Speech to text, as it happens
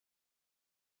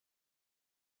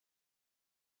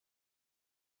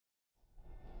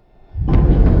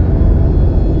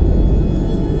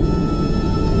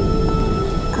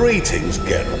Greetings,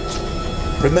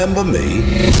 Geralt. Remember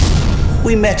me?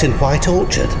 We met in White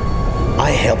Orchard. I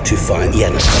helped you find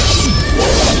Yennefer.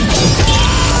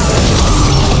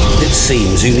 It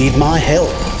seems you need my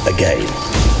help again.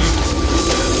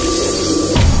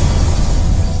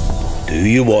 Do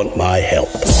you want my help?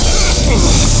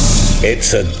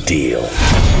 It's a deal.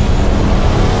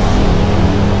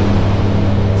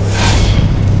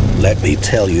 Let me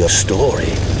tell you a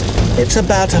story. It's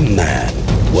about a man,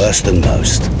 worse than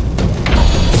most.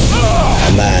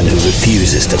 A man who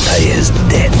refuses to pay his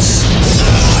debts.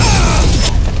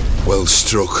 Well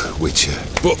struck, Witcher.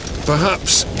 But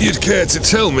perhaps you'd care to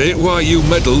tell me why you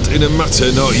meddled in a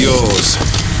matter not yours.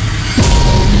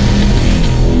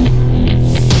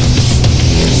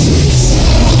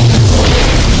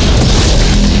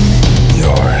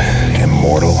 You're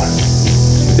immortal.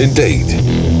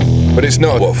 Indeed. But it's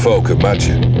not what folk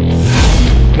imagine.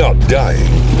 Not dying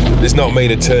does not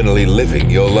mean eternally living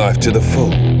your life to the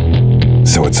full.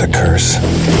 So it's a curse?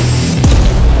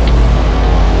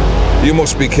 You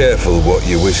must be careful what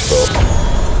you wish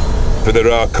for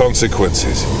there are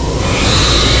consequences.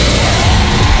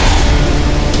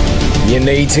 You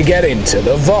need to get into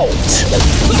the vault.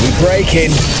 We break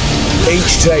in,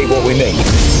 each take what we need.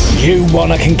 You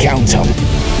wanna can count on.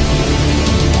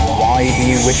 Why do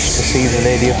you wish to see the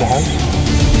lady of the house?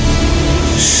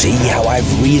 See how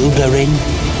I've reeled her in?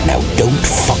 Now don't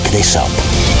fuck this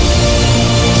up.